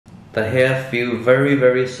The hair feel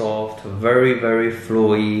very soft, very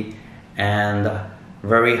fluid, and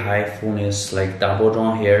very high fullness, like double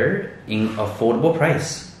drawn hair in affordable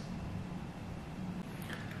price.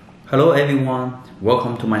 Hello everyone,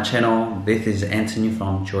 welcome to my channel. This is Anthony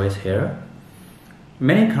from Joice Hair.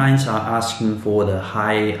 Many clients are asking for the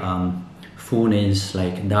high fullness,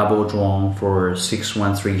 like double drawn for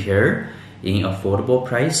 613 hair in affordable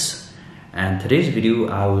price. And today's video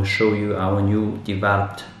I will show you our new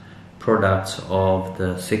developed products of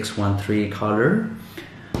the 613 color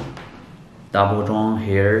double drawn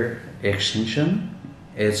hair extension.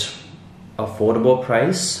 It's affordable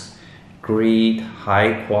price, great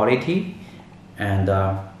high quality, and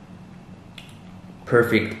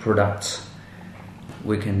perfect products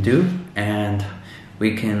we can do. And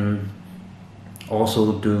we can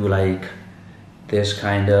also do like this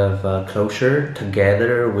kind of closure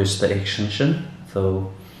together with the extension.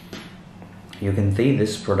 So you can see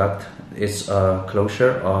this product is a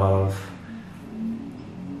closure of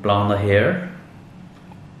blonde hair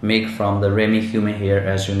made from the Remy human hair.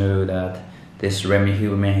 As you know that this Remy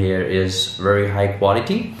human hair is very high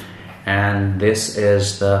quality, and this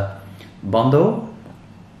is the bundle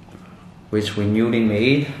which we newly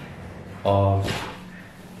made of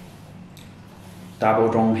double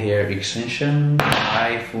drawn hair extension,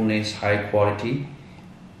 high fullness, high quality.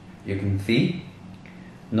 You can see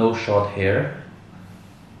no short hair,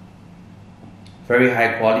 very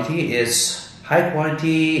high quality. Is high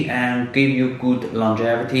quality and give you good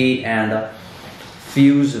longevity, and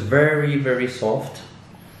feels very soft,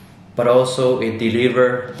 but also it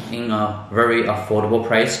deliver in a very affordable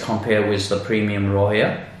price compared with the premium raw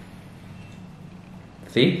hair.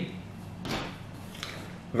 See,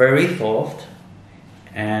 very soft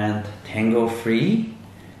and tangle free,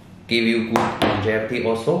 give you good longevity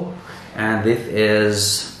also. And this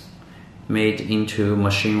is made into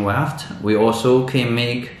machine waft. We also can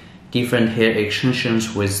make different hair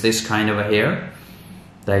extensions with this kind of a hair,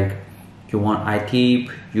 like you want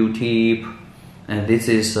I-tip, U-tip, and this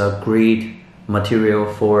is a great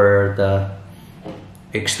material for the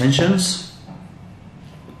extensions.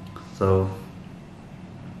 So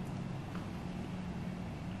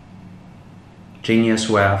genius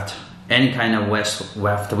waft, any kind of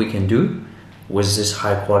waft we can do with this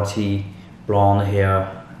high quality blonde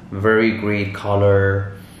hair, very great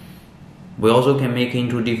color. We also can make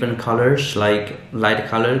into different colors, like light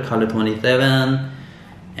color 27,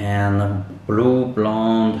 and blue,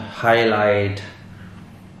 blonde, highlight.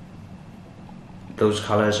 Those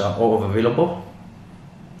colors are all available.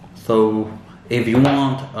 So if you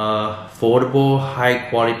want affordable, high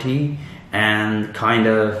quality, and kind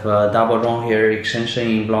of double drawn hair extension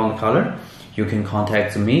in blonde color, you can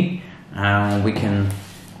contact me and we can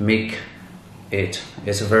make it.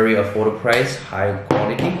 It's a very affordable price, high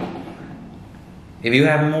quality. If you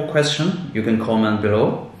have more questions, you can comment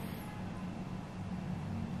below.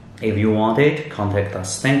 If you want it, contact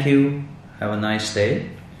us. Thank you. Have a nice day.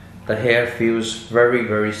 The hair feels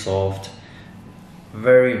very soft,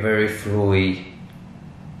 very fluid.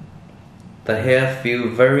 The hair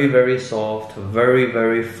feels very soft,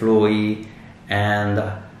 very fluid,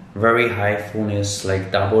 and very high fullness,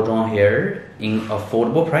 like double drawn hair in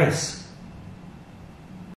affordable price.